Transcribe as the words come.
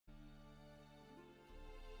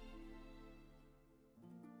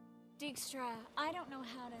Dijkstra, I don't know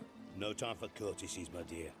how to... No time for courtesies, my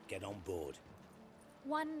dear. Get on board.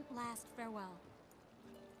 One last farewell.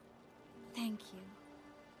 Thank you.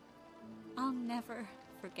 I'll never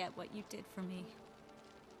forget what you did for me.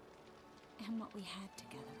 And what we had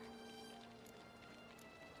together.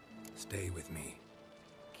 Stay with me.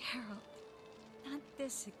 Carol, not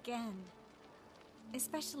this again.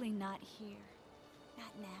 Especially not here.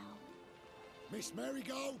 Not now. Miss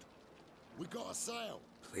Marigold, we got a sail.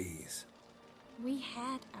 Please. We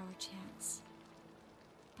had our chance.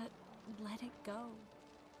 But let it go.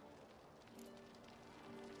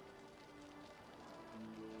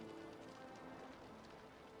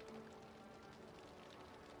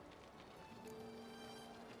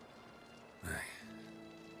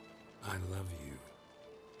 I love you.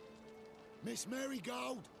 Miss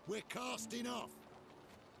Marigold, we're casting off.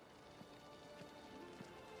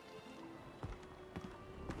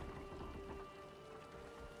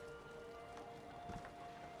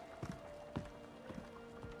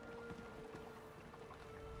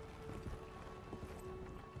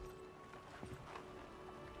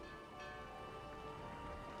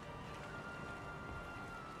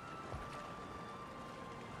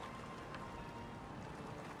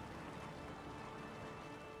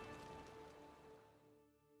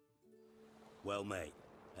 Well, mate,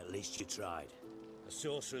 at least you tried. A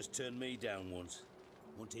sorcerer's turned me down once.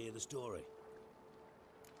 Want to hear the story?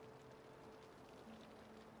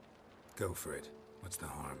 Go for it. What's the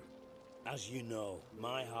harm? As you know,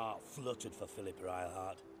 my heart fluttered for Philippa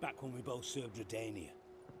Eilhart back when we both served Redania.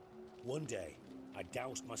 One day, I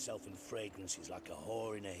doused myself in fragrances like a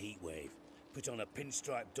whore in a heat wave, put on a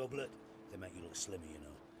pinstripe doublet, they make you look slimmer, you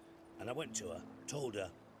know. And I went to her, told her,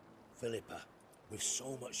 Philippa, we've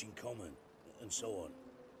so much in common, and so on.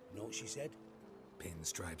 You know what she said?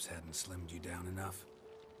 Pinstripes hadn't slimmed you down enough?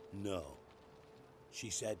 No.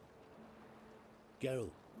 She said,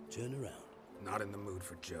 Geralt, turn around. Not in the mood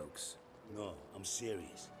for jokes. No, I'm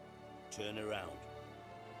serious. Turn around.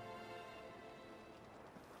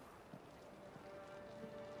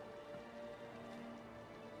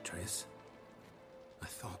 Triss? I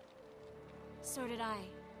thought... So did I.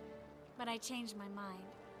 But I changed my mind.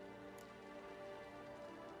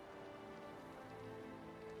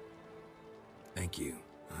 Thank you.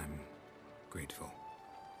 I'm grateful.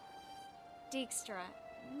 Dijkstra,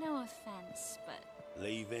 no offense, but...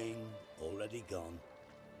 Leaving, already gone.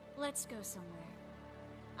 Let's go somewhere.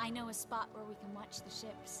 I know a spot where we can watch the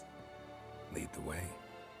ships. Lead the way.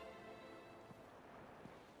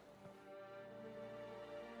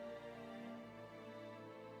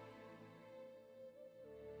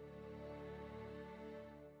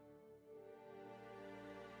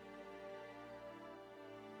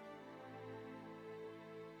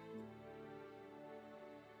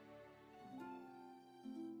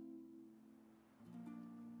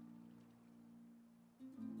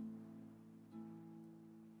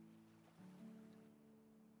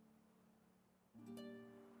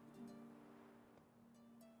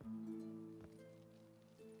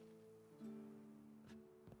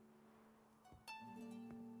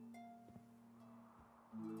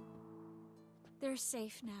 They're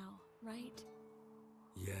safe now, right?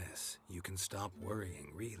 Yes, you can stop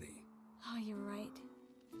worrying, really. Oh, you're right.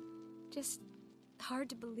 Just hard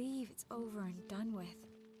to believe it's over and done with.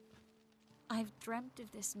 I've dreamt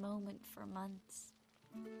of this moment for months.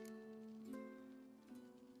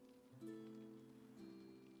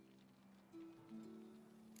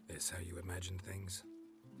 This how you imagined things?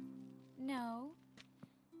 No.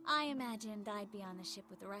 I imagined I'd be on the ship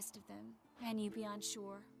with the rest of them, and you'd be on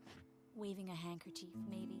shore. Waving a handkerchief,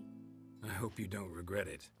 maybe. I hope you don't regret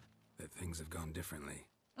it, that things have gone differently.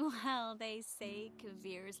 Well, they say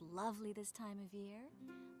Kavir's lovely this time of year,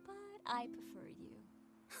 but I prefer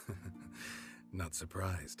you. Not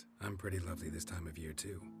surprised. I'm pretty lovely this time of year,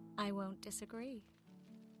 too. I won't disagree.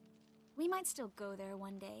 We might still go there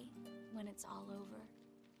one day, when it's all over.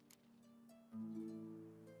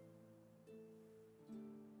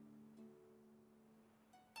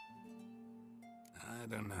 I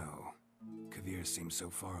don't know. Kavir seems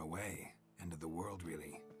so far away. End of the world,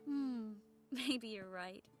 really. Maybe you're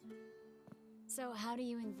right. So how do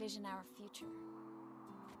you envision our future?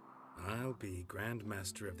 I'll be Grand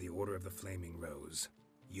Master of the Order of the Flaming Rose.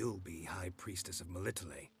 You'll be High Priestess of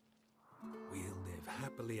Melitele. We'll live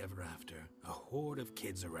happily ever after, a horde of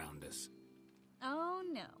kids around us. Oh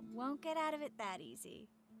no, won't get out of it that easy.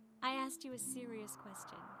 I asked you a serious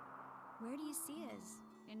question. Where do you see us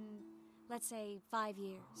in, let's say, 5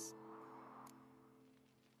 years?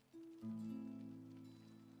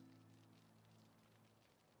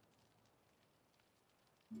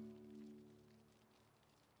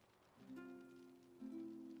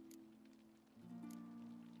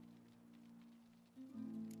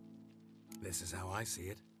 This is how I see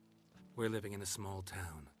it. We're living in a small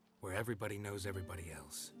town, where everybody knows everybody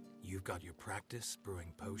else. You've got your practice,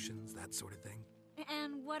 brewing potions, that sort of thing.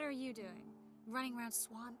 And what are you doing? Running around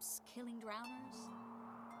swamps, killing drowners?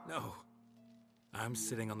 No. I'm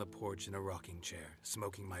sitting on the porch in a rocking chair,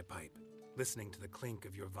 smoking my pipe, listening to the clink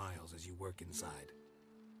of your vials as you work inside.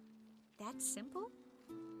 That simple?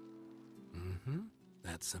 Mm-hmm.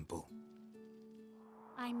 That's simple.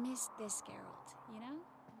 I missed this Geralt, you know?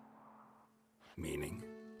 Meaning?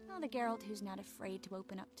 Oh, the Geralt who's not afraid to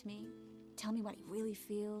open up to me. Tell me what he really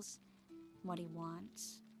feels, what he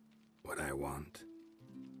wants. What I want.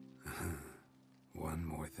 One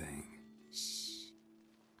more thing. Shh.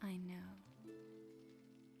 I know.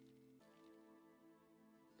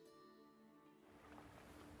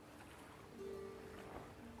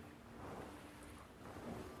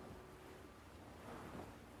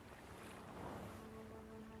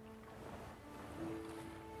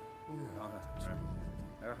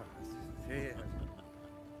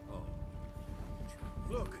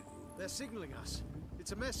 Look, they're signaling us.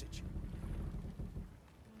 It's a message.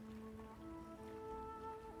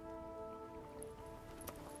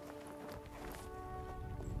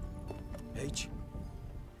 H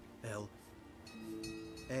L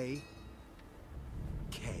A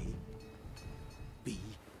K B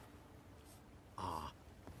R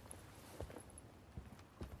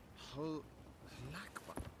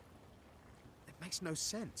Lakba. It makes no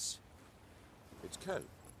sense. It's code.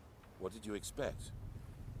 What did you expect?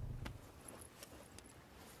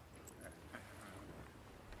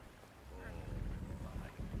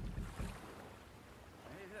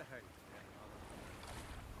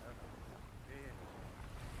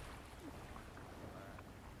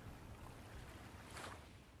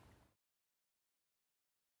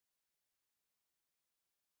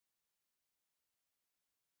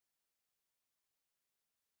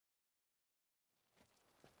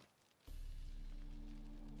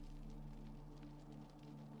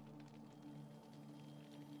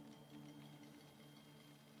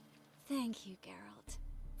 Thank you, Geralt,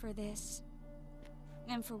 for this,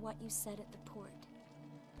 and for what you said at the port.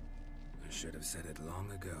 I should have said it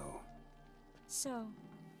long ago. So,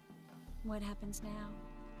 what happens now?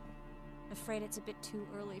 Afraid it's a bit too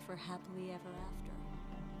early for happily ever after.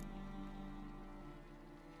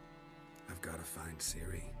 I've got to find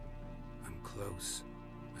Ciri. I'm close.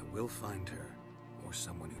 I will find her, or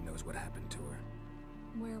someone who knows what happened to her.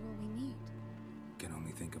 Where will we meet? Can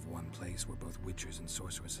only think of one place where both witchers and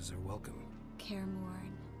sorceresses are welcome. Kaer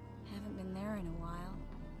Morhen. Haven't been there in a while.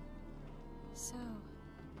 So,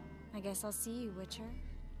 I guess I'll see you, Witcher.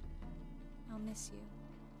 I'll miss you.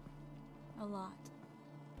 A lot.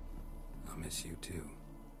 I'll miss you too.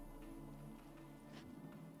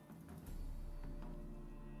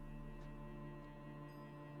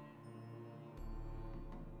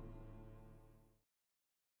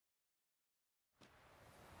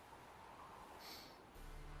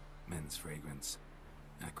 Men's fragrance,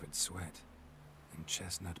 acrid sweat, and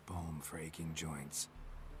chestnut balm for aching joints.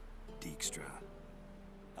 Dijkstra.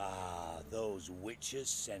 Ah, those witches'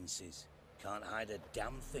 senses. Can't hide a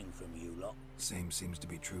damn thing from you lot. Same seems to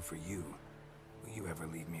be true for you. Will you ever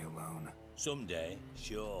leave me alone? Someday,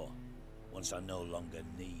 sure. Once I no longer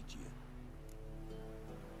need you.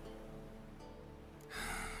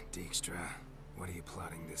 Dijkstra, what are you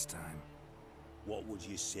plotting this time? What would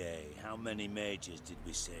you say? How many mages did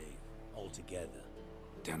we save altogether?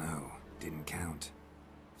 Dunno, didn't count.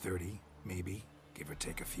 30, maybe, give or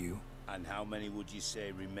take a few. And how many would you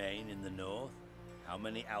say remain in the north? How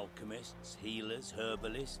many alchemists, healers,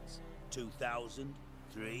 herbalists? 2,000?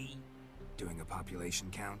 3? Doing a population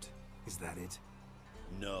count? Is that it?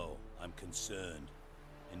 No, I'm concerned.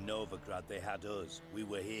 In Novigrad they had us, we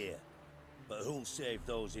were here. But who'll save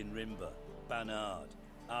those in Rimba? Banard,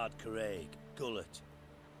 Ardcaraig, Gullet?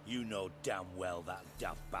 You know damn well that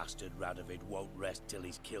daft bastard Radovid won't rest till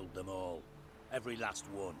he's killed them all. Every last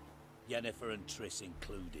one. Yennefer and Triss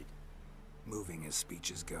included. Moving as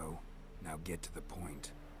speeches go. Now get to the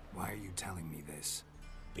point. Why are you telling me this?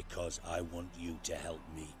 Because I want you to help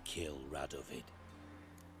me kill Radovid.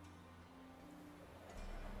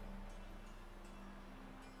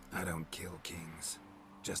 I don't kill kings.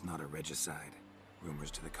 Just not a regicide.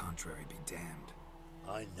 Rumors to the contrary be damned.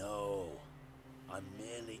 I know. I'm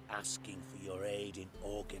merely asking for your aid in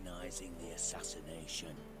organizing the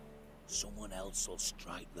assassination. Someone else will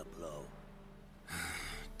strike the blow.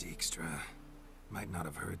 Dijkstra. Might not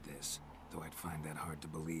have heard this, though I'd find that hard to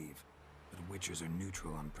believe. But witchers are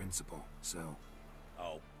neutral on principle, so...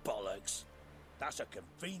 Oh, bollocks. That's a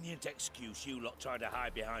convenient excuse you lot try to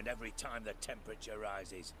hide behind every time the temperature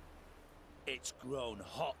rises. It's grown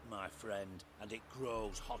hot, my friend, and it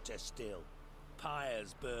grows hotter still.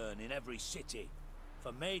 Pyres burn in every city.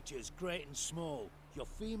 For majors great and small, your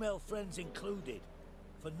female friends included.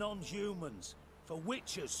 For non-humans, for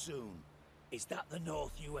witchers soon. Is that the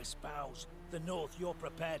North you espouse? The North you're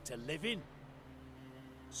prepared to live in?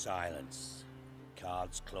 Silence.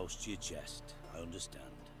 Cards close to your chest, I understand.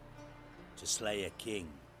 To slay a king,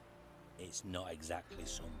 it's not exactly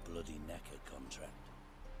some bloody necker contract.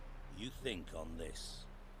 You think on this.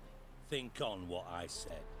 Think on what I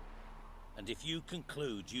said. And if you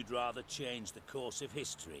conclude you'd rather change the course of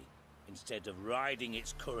history instead of riding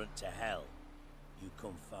its current to hell, you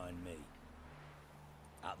come find me.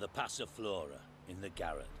 At the Passiflora in the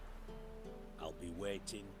garret. I'll be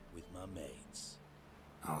waiting with my maids.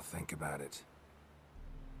 I'll think about it.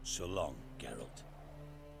 So long, Geralt.